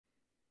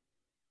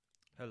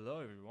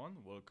Hello everyone,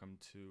 welcome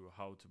to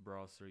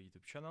HowToBrowser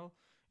YouTube channel.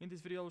 In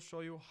this video I'll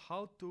show you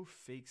how to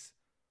fix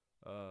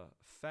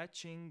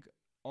fetching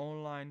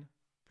online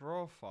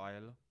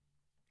profile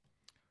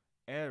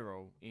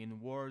error in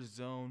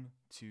Warzone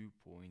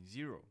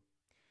 2.0.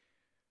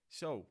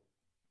 So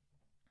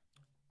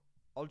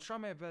I'll try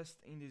my best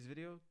in this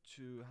video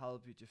to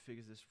help you to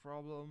fix this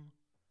problem.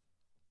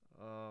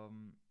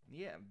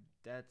 Yeah,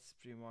 that's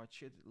pretty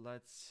much it.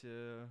 Let's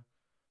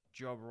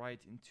jump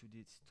right into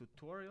this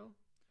tutorial.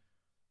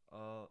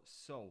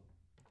 So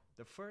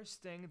the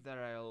first thing that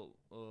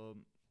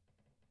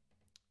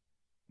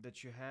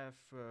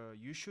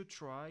you should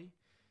try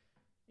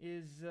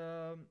is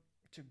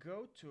to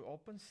go to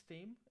open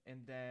Steam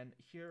and then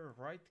here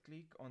right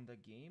click on the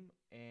game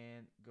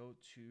and go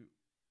to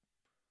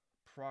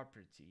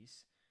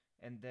properties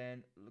and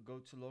then go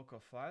to local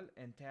file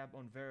and tab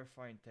on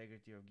verify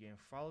integrity of game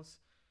files.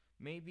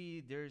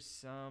 Maybe there's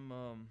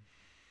some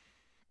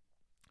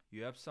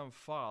you have some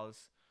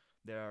files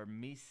that are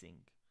missing,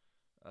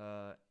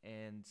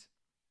 and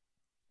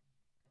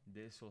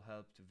this will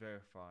help to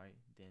verify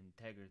the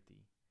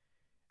integrity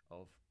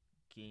of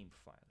game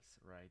files,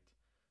 right?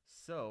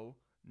 So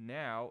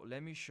now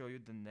let me show you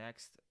the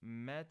next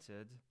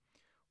method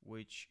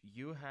which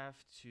you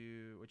have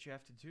to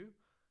do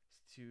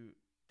is to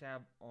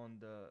tab on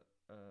the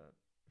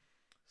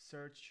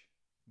search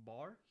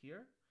bar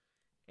here,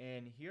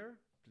 and here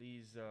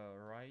please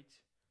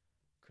write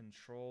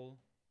control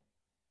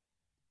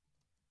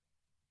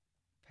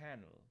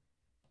panel.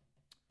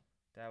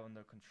 Tab on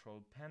the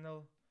control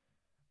panel,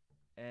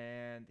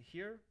 and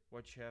here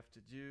what you have to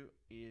do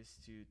is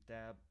to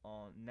tab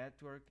on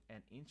network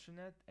and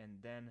internet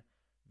and then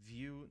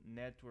view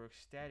network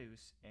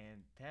status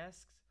and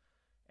tasks,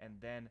 and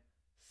then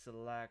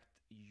select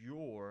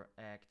your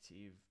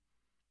active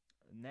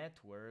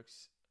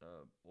networks,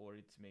 or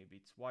maybe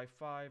it's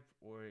Wi-Fi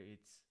or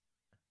it's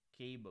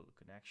cable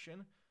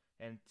connection,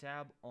 and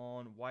tab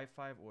on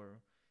Wi-Fi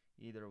or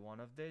either one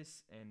of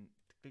this and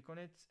click on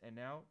it. And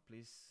now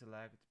please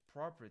select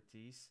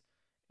properties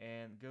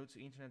and go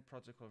to Internet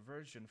Protocol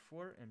version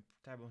 4 and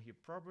tab on here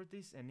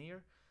properties, and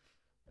here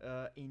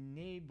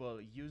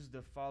enable use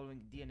the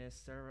following DNS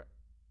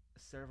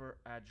server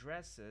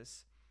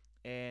addresses,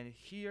 and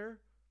here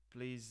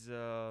please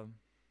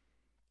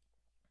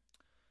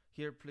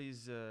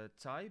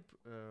type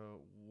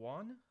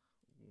 1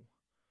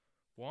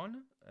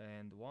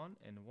 and 1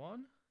 and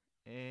 1,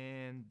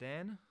 and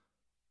then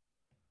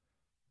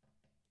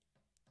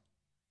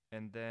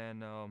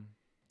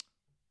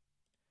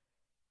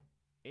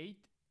 8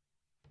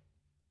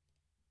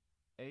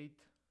 8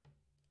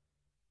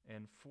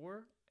 and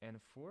 4 and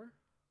 4,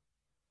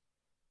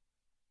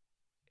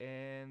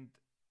 and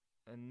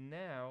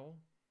now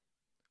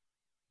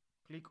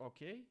click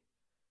OK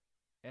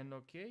and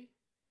OK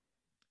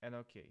and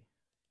OK.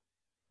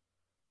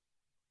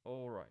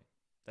 Alright,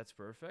 that's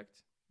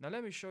perfect. Now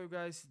let me show you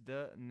guys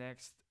the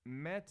next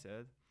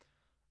method.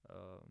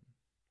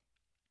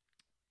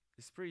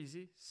 It's pretty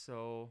easy,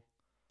 so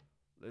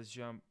let's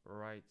jump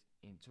right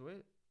into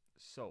it.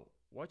 So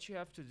what you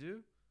have to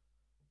do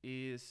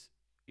is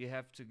you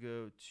have to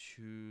go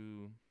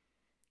to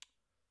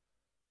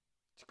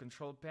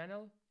control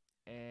panel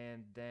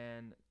and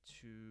then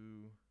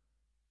to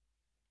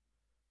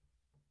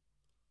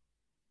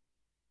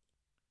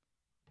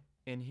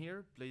in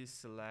here please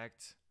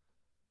select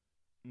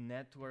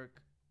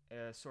network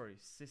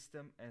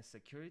system and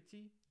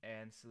security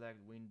and select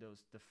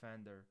Windows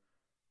Defender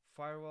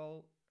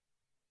Firewall,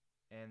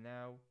 and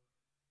now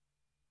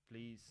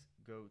please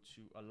go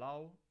to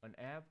allow an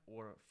app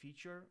or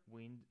feature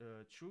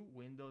through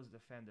Windows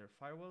Defender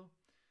Firewall,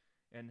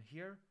 and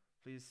here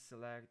please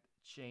select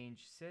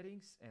change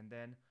settings and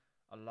then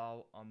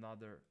allow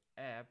another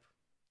app.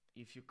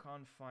 If you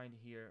can't find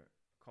here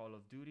Call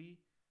of Duty,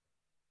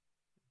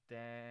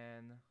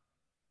 then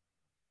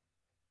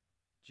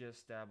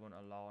just tab on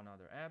allow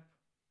another app,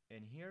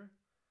 and here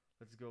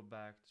let's go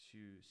back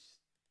to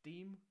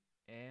Steam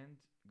and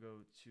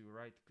go to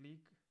right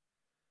click,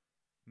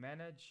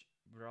 manage,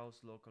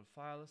 browse local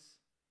files,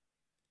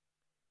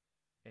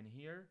 and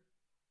here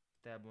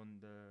tab on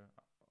the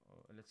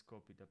let's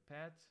copy the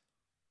path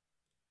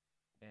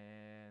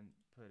and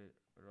put it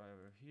right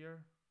over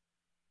here,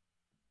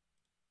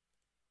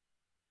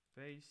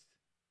 paste.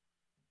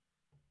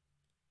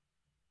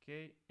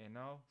 Okay, and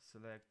now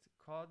select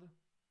code,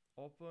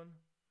 open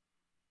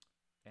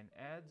and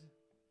add.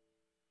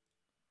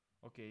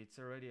 Okay,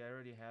 I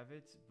already have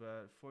it,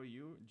 but for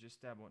you just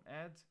tab on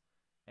add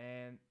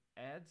and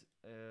add.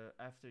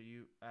 After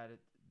you added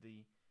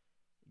the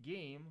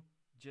game,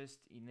 just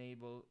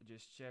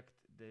check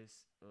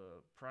this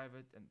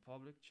private and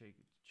public,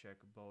 check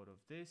both of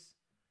this,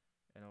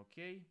 and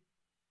okay,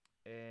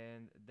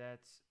 and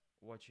that's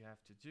what you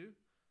have to do.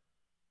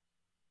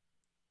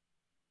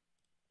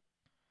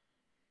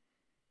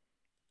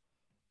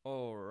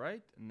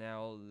 Alright,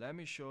 now let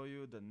me show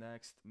you the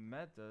next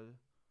method.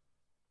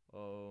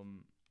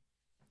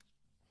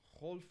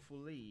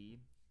 Hopefully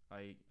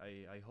I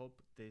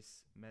hope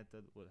this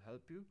method will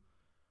help you.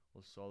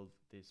 will solve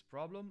this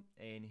problem.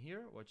 And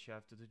here what you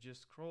have to do,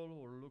 just scroll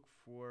or look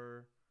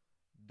for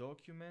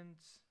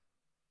documents.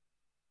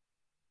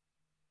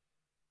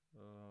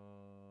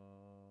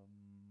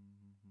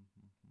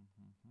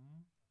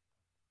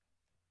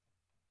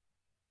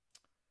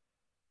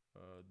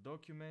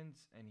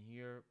 Documents, and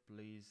here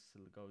please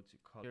go to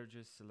color. Here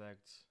just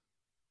select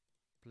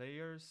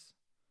players,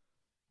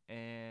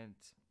 and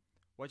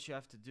what you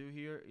have to do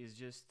here is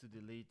just to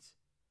delete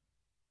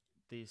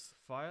this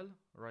file.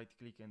 Right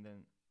click and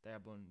then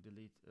tab on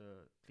delete,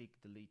 click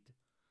delete.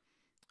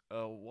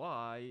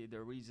 Why?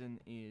 The reason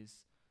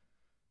is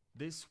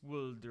this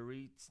will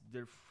delete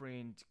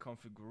different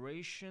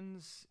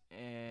configurations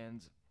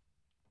and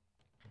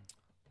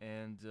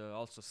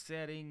also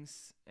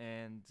settings,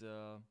 and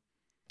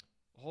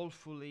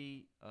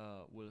hopefully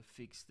will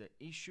fix the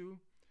issue.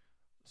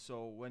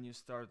 So when you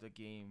start the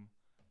game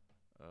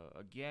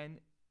again,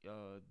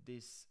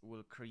 this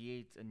will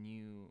create a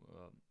new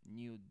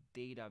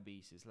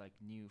databases, like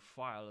new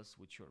files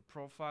with your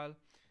profile,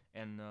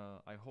 and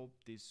I hope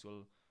this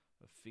will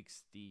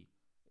fix the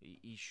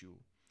issue.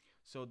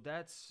 So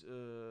that's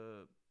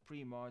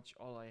pretty much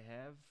all I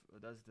have.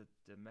 That's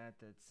the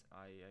methods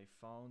I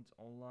found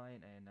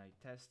online and I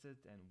tested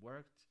and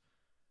worked.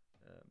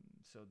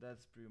 So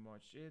that's pretty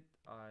much it.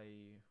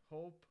 I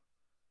hope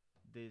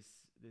this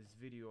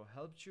video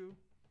helped you.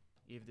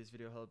 If this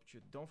video helped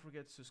you, don't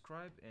forget to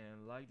subscribe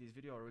and like this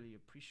video. I really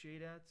appreciate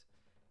that,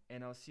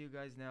 and I'll see you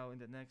guys now in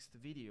the next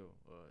video.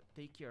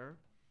 Take care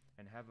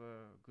and have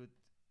a good,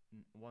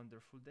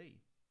 wonderful day.